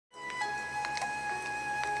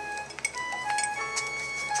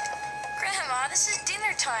this is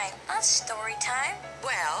dinner time, not story time.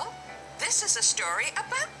 Well, this is a story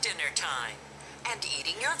about dinner time and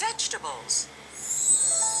eating your vegetables.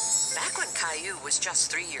 Back when Caillou was just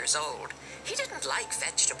 3 years old, he didn't like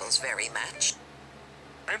vegetables very much.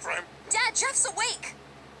 Frame. Dad, Jeff's awake.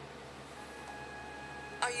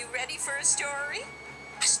 Are you ready for a story?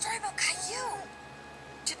 A story about Caillou.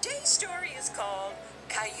 Today's story is called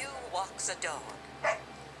Caillou Walks a Dog.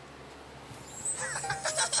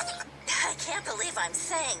 I can't believe I'm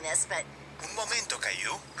saying this, but... Un momento,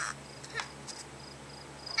 Caillou.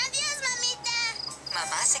 Adiós, mamita.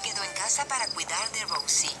 Mamá se quedó en casa para cuidar de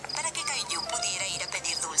Rosie, para que Caillou pudiera ir a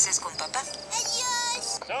pedir dulces con papá.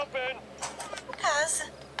 Adiós. Open. Casa.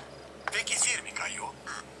 Fique firme, Caillou.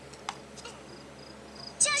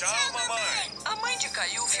 Tchau, Tchau, mamãe. A mãe de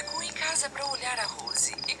Caillou ficou em casa para olhar a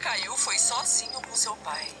Rosie e Caillou foi sozinho com seu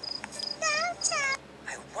pai. Tchau, tchau.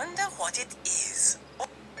 I wonder what it is.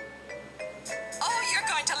 Oh, you're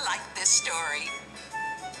going to like this story.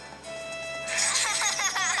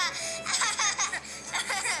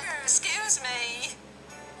 Excuse me.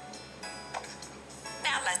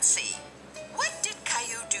 Now let's see. What did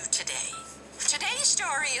Caillou do today? Today's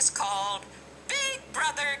story is called Big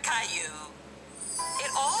Brother Caillou.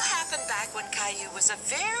 It all happened back when Caillou was a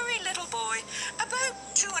very little boy, about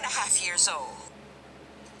 2.5 years old.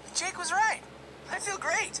 Jake was right. I feel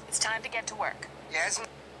great. It's time to get to work. Yes.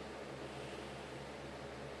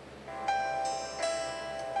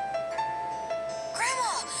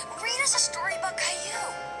 Grandma, read us a story about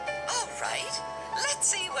Caillou. All right, let's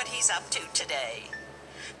see what he's up to today.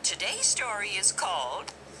 Today's story is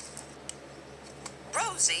called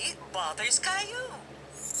Rosie Bothers Caillou.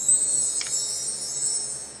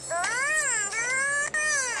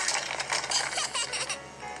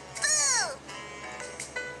 Boo!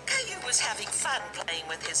 Caillou was having fun playing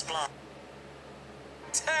with his block.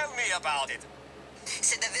 Tell me about it.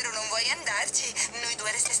 Se davvero non vuoi andarci, noi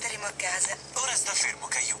due resteremo a casa. Ora sta fermo,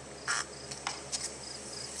 Caillou.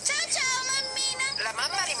 Ciao, ciao, mammina. La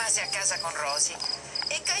mamma rimase a casa con Rosie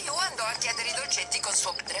e Caillou andò a chiedere i dolcetti con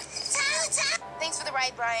suo padre. Ciao, ciao. Thanks for the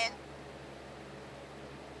ride, Brian.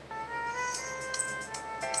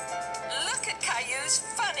 Look at Caillou's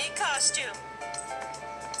funny costume.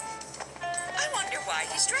 I wonder why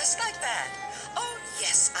he's dressed like that. Oh,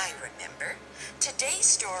 yes, I remember. Today's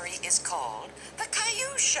story is called The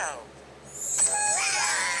Caillou Show.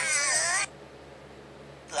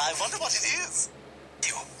 I wonder what it is.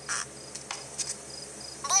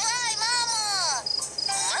 Бувай, мамо.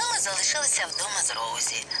 Мама залишилася вдома з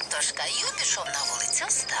Розі, тож Caillou пішов на вулицю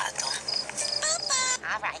з татом.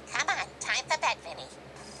 All right, come on. Time for bed, Vinny.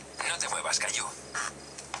 No te muevas, Caillou.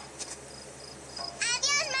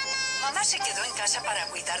 Adiós, mamá. Mamá se quedó en casa para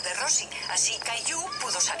cuidar de Rosie, así Caillou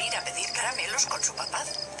pudo salir a pedir caramelos con su papá.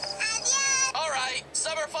 Adiós. All right,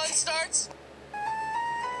 summer fun starts.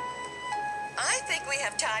 I think we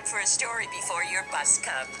have time for a story before your bus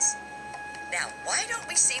comes. Now, why don't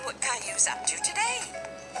we see what Caillou's up to today?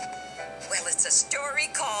 Well, it's a story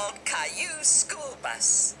called Caillou's School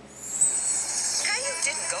Bus. Caillou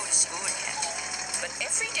didn't go to school yet, but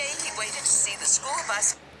every day he waited to see the school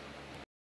bus